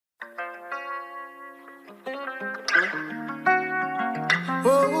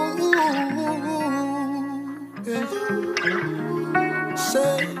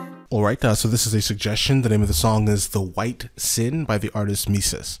All right, so this is a suggestion. The name of the song is The White Sin by the artist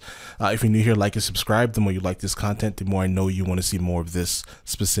MESUS. If you're new here, like and subscribe. The more you like this content, the more I know you want to see more of this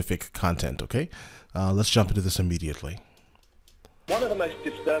specific content, okay? Let's jump into this immediately. One of the most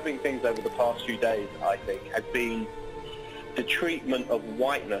disturbing things over the past few days, I think, has been the treatment of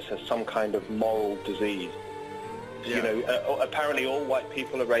whiteness as some kind of moral disease. Yeah. You know, apparently all white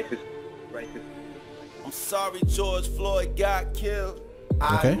people are racist. I'm sorry George Floyd got killed.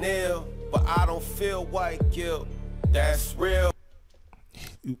 Okay. I kneel, but I don't feel white guilt. That's real.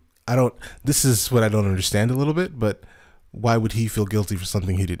 This is what I don't understand a little bit, but why would he feel guilty for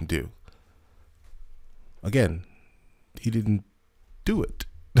something he didn't do? Again, he didn't do it.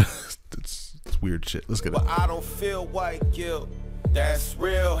 it's weird shit. Let's get it. But I don't feel white guilt. That's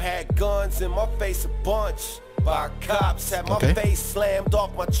real. Had guns in my face a bunch by cops. Had my face slammed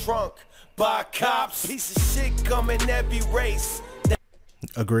off my trunk by cops. Piece of shit come in every race.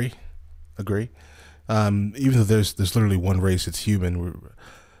 Agree. Even though there's literally one race, it's human.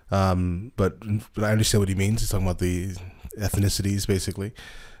 But I understand what he means. He's talking about the ethnicities, basically.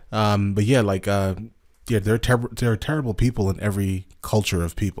 But yeah, like yeah, there are terrible people in every culture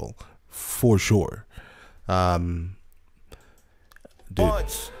of people, for sure. Bunch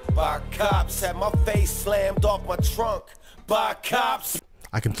by cops. Had my face slammed off my trunk by cops.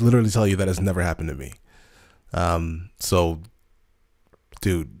 I can literally tell you that has never happened to me. So,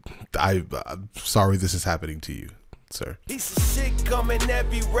 dude, I'm sorry this is happening to you, sir. Piece of shit come in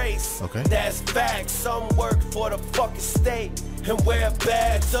every race. Okay. That's facts. Some work for the fucking state and wear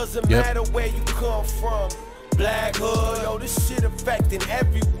badge. Doesn't matter where you come from. Black hood, yo, this shit affecting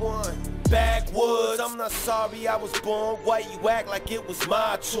everyone. Backwoods, I'm not sorry I was born white. You act like it was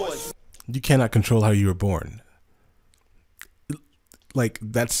my choice. You cannot control how you were born. Like,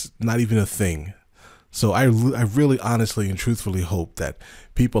 that's not even a thing. So I really honestly and truthfully hope that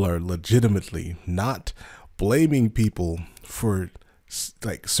people are legitimately not blaming people for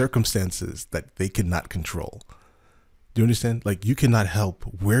like circumstances that they cannot control. Do you understand? Like, you cannot help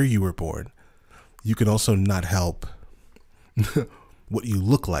where you were born. You can also not help what you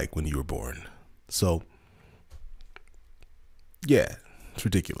look like when you were born. So yeah, it's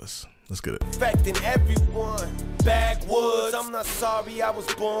ridiculous. Let's get it. Affecting everyone. Backwoods, I'm not sorry I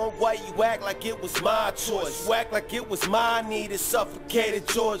was born white. You act like it was my choice. You act like it was my need. It suffocated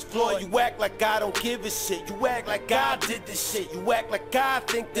George Floyd. You act like I don't give a shit. You act like I did this shit. You act like I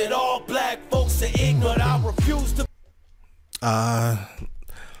think that all black folks are ignorant. I refuse to.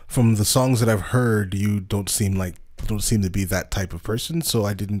 From the songs that I've heard, you don't seem to be that type of person. So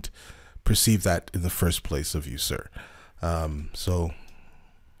I didn't perceive that in the first place of you, sir. So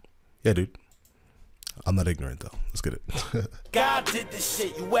yeah, dude. I'm not ignorant though. Let's get it. God did this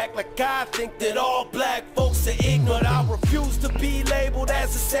shit. You act like I think that all black folks are ignorant. I refuse to be labeled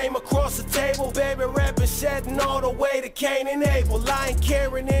as the same across the table. Baby rapping, shedding all the way to Cain and Abel. I ain't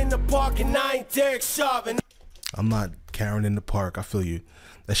Karen in the park and I ain't Derek Chauvin. I'm not Karen in the park. I feel you.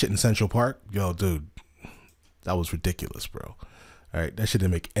 That shit in Central Park, yo, dude, that was ridiculous, bro. All right, that shit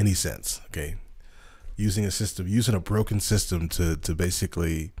didn't make any sense. Okay, using a broken system to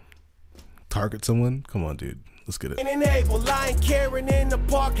basically target someone. Come on, dude. Let's get it. I ain't Karen in the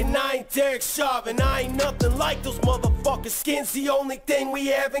park and I ain't Derek Chauvin. I ain't nothing like those motherfuckers. Skin's the only thing we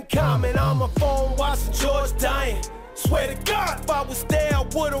have in common. I'm a phone watching George dying. Swear to God, if I was there, I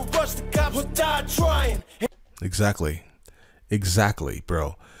would've rushed the cops or died trying. Exactly,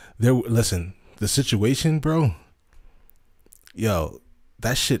 bro. Listen, the situation, bro. Yo,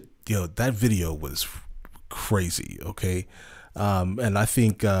 that shit. Yo, that video was crazy. Okay. And I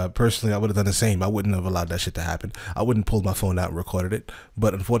think personally I would have done the same. I wouldn't have allowed that shit to happen. I wouldn't pull my phone out and recorded it.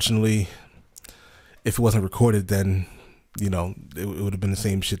 But unfortunately, if it wasn't recorded, then you know it would have been the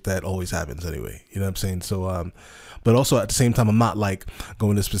same shit that always happens anyway. You know what I'm saying? So but also at the same time, I'm not like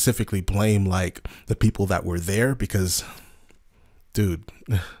going to specifically blame like the people that were there, because dude,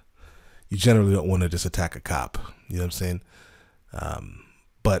 you generally don't want to just attack a cop. You know what I'm saying?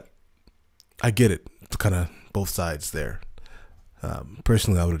 But I get it. It's kind of both sides there.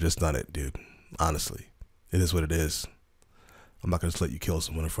 Personally, I would have just done it, dude. Honestly, it is what it is. I'm not gonna just let you kill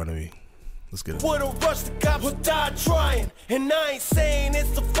someone in front of me. Let's get it. Would've rushed the cops or died trying, and I ain't saying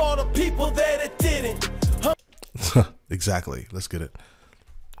it's the fault of people that it didn't. Exactly. Let's get it.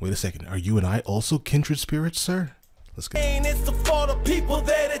 Wait a second. Are you and I also kindred spirits, sir? Let's get it. It's the fault of people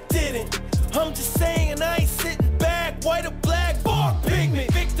that it didn't. I'm just saying I ain't sitting back, white or black, bark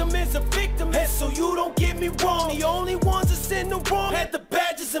pigment. Victim is a victim, and so you don't get me wrong. The only ones that's in the wrong had the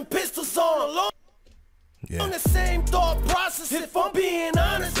badges and pistols on along. Yeah. On the same thought process, if I'm being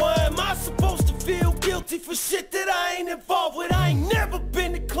honest, why am I supposed to feel guilty for shit that I ain't involved with? I ain't never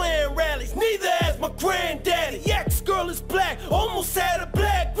been to Klan rallies, neither has my granddaddy. Ex-girl is black, almost had a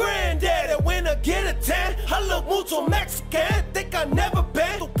black granddaddy. When I get a tan, I look mucho Mexican. Think I never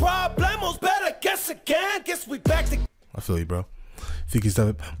been through problemos, better guess again. Guess we back to... I feel you, bro. Think he's done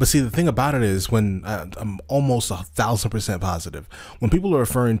it. But see, the thing about it is, when I'm almost 1,000% positive, when people are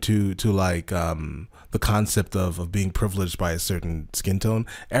referring to like the concept of being privileged by a certain skin tone,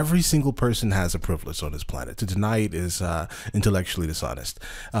 every single person has a privilege on this planet. To deny it is intellectually dishonest.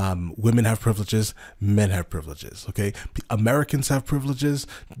 Women have privileges, men have privileges. Okay, Americans have privileges,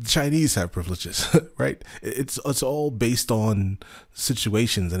 Chinese have privileges. Right? It's all based on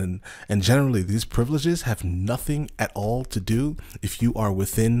situations, and generally these privileges have nothing at all to do if you are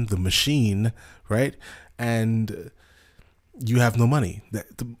within the machine, right? And you have no money.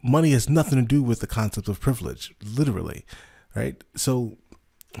 The money has nothing to do with the concept of privilege, literally, right? So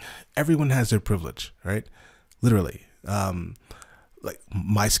everyone has their privilege, right? Literally. Like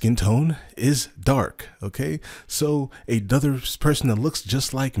my skin tone is dark, okay? So another person that looks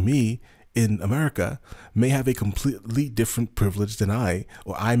just like me in America may have a completely different privilege than I,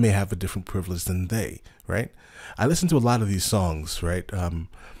 or I may have a different privilege than they, right? I listen to a lot of these songs, right?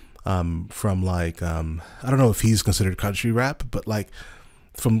 From like, I don't know if he's considered country rap, but like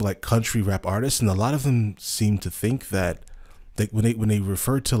from like country rap artists, and a lot of them seem to think that when they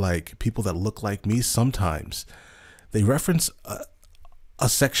refer to like people that look like me, sometimes they reference a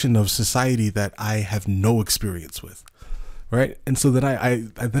section of society that I have no experience with. Right. And so then I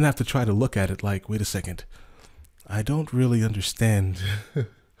then have to try to look at it like, wait a second, I don't really understand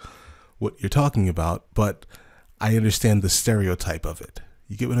what you're talking about, but I understand the stereotype of it.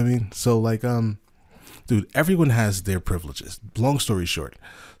 You get what I mean? So like, dude, everyone has their privileges. Long story short.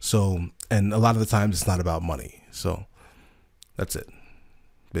 So, and a lot of the times it's not about money. So that's it.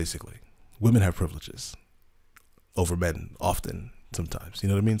 Basically, women have privileges over men often, sometimes, you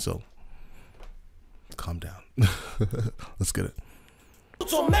know what I mean? So calm down. Let's get it.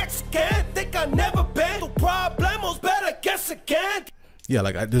 So Mexican, think I never been through problemos, better guess again. Yeah,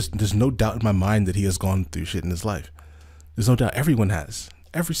 like there's no doubt in my mind that he has gone through shit in his life. There's no doubt. Everyone has.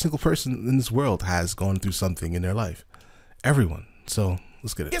 Every single person in this world has gone through something in their life. Everyone. So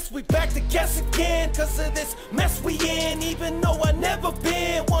let's get it. Guess we back to guess again, cause of this mess we in. Even though I never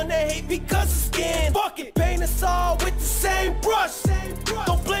been one to hate because of skin. Fuck it, paint us all with the same brush.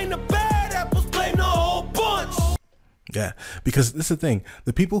 Don't blame the bad apples, blame the whole bunch. Yeah, because this is the thing.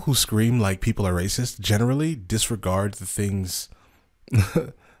 The people who scream like people are racist generally disregard the things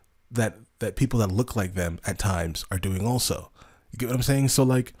that people that look like them at times are doing also. You get what I'm saying? So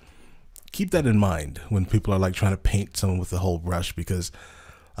like, keep that in mind when people are like trying to paint someone with a whole brush, because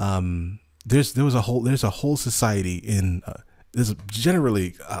there's a whole society in there's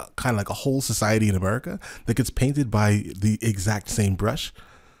generally kind of like a whole society in America that gets painted by the exact same brush.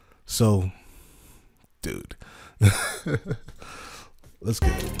 So, dude, let's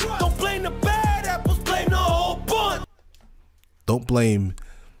get it. Don't blame the bad apples, blame the whole bunch. Don't blame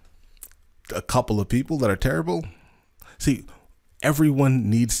a couple of people that are terrible. See, everyone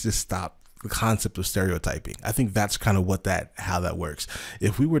needs to stop the concept of stereotyping. I think that's kind of how that works.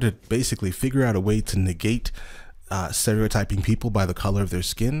 If we were to basically figure out a way to negate stereotyping people by the color of their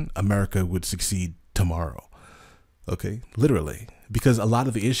skin, America would succeed tomorrow. Okay, literally, because a lot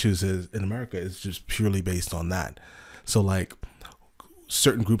of the issues in America is just purely based on that. So like,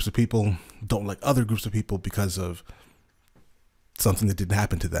 certain groups of people don't like other groups of people because of something that didn't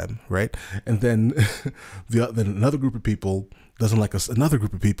happen to them, right? And then then another group of people doesn't like another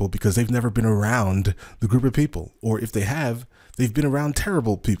group of people because they've never been around the group of people, or if they have, they've been around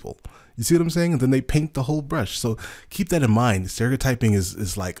terrible people. You see what I'm saying? And then they paint the whole brush. So keep that in mind. Stereotyping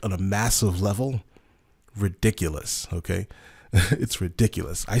is like on a massive level ridiculous. Okay, it's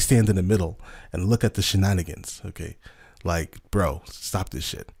ridiculous. I stand in the middle and look at the shenanigans. Okay, like, bro, stop this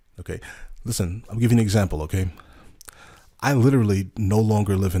shit. Okay, listen, I'm giving you an example. Okay, I literally no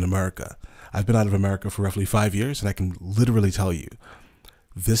longer live in America. I've been out of America for roughly 5 years, and I can literally tell you,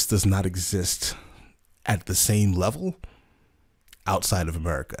 this does not exist at the same level outside of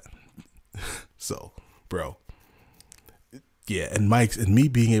America. So, bro, yeah, and me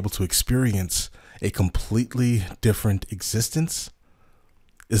being able to experience a completely different existence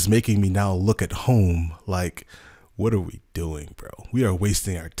is making me now look at home like, what are we doing, bro? We are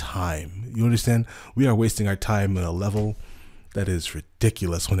wasting our time. You understand? We are wasting our time at a level that is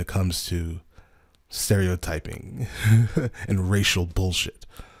ridiculous when it comes to stereotyping and racial bullshit.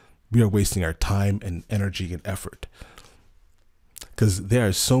 We are wasting our time and energy and effort, because there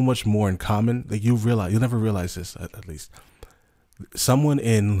is so much more in common that you'll never realize this, at least. Someone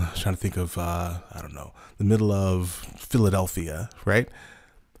I'm trying to think of, I don't know, the middle of Philadelphia, right?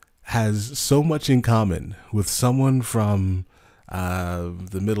 has so much in common with someone from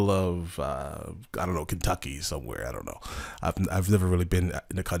the middle of I don't know, Kentucky somewhere. I don't know. I've never really been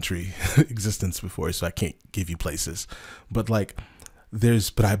in a country existence before, so I can't give you places. But like,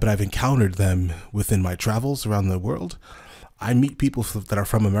 but I've encountered them within my travels around the world. I meet people that are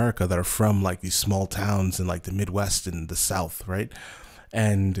from America, that are from like these small towns in like the Midwest and the South, right?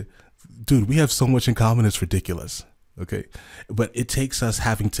 And dude, we have so much in common. It's ridiculous. Okay. But it takes us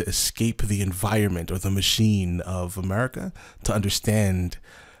having to escape the environment or the machine of America to understand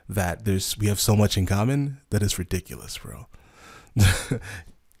that we have so much in common that it's ridiculous, bro.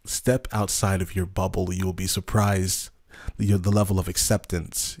 Step outside of your bubble. You'll be surprised the level of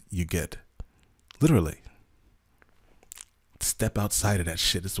acceptance you get. Literally. Step outside of that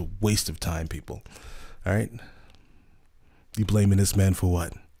shit. It's a waste of time, people. All right. You blaming this man for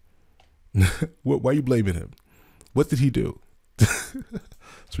what? Why are you blaming him? What did he do?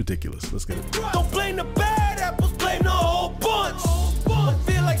 It's ridiculous. Let's get it. Don't blame the bad apples, blame the whole bunch. I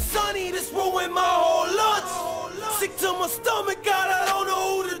feel like Sonny, this ruined my whole lunch. Sick to my stomach, God, I don't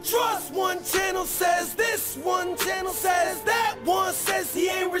know who to trust. One channel says this, one channel says that. One says he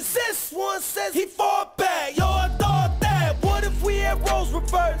ain't resist, one says he fought back. Yo, I thought that. What if we had roles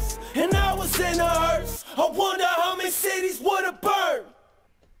reversed and I was in a hearse? I wonder how many cities would have burned.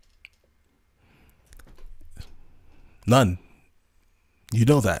 None. You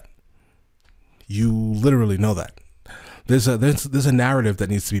know that. You literally know that. There's a narrative that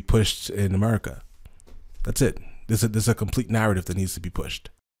needs to be pushed in America. That's it. There's a complete narrative that needs to be pushed.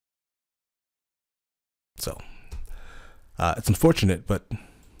 So, it's unfortunate, but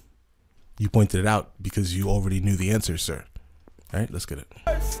you pointed it out because you already knew the answer, sir. All right, let's get it.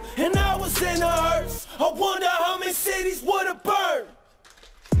 And I was in a hearse. I wonder how many cities would have burned.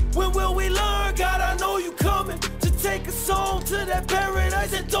 When will we learn? God, I know you coming to take us home to that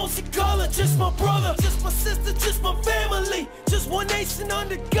paradise that don't see color. Just my brother, just my sister, just my family, just one nation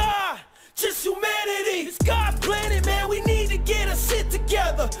under God, just humanity. It's God's planet, man. We need to get our shit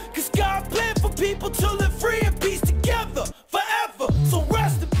together, cause God planned for people to live free and peace together forever. So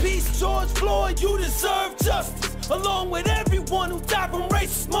rest in peace, George Floyd. You deserve justice, along with everyone who died from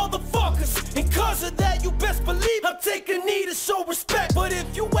racist motherfuckers. And cause of that, you best believe I'm taking a knee to show respect. But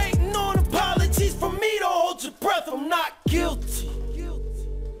if you waiting on apologies from me, to hold your breath. I'm not guilty.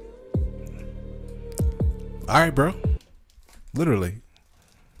 All right, bro. Literally.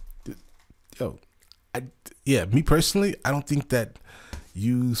 Yo, yeah, me personally, I don't think that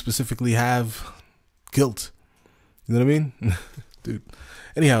you specifically have guilt. You know what I mean? Dude.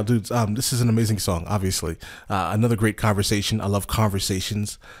 Anyhow, dudes, this is an amazing song, obviously. Another great conversation. I love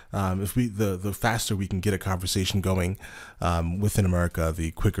conversations. If the faster we can get a conversation going within America,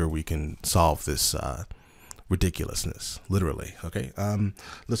 the quicker we can solve this ridiculousness, literally. Okay.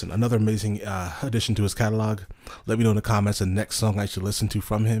 Listen, another amazing addition to his catalog. Let me know in the comments the next song I should listen to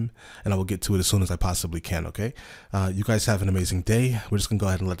from him, and I will get to it as soon as I possibly can. Okay. You guys have an amazing day. We're just gonna go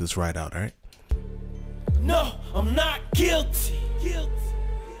ahead and let this ride out. All right. No, I'm not guilty.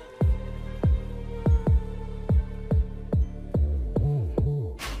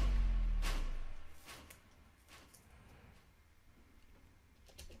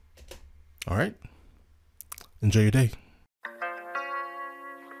 All right. Enjoy your day.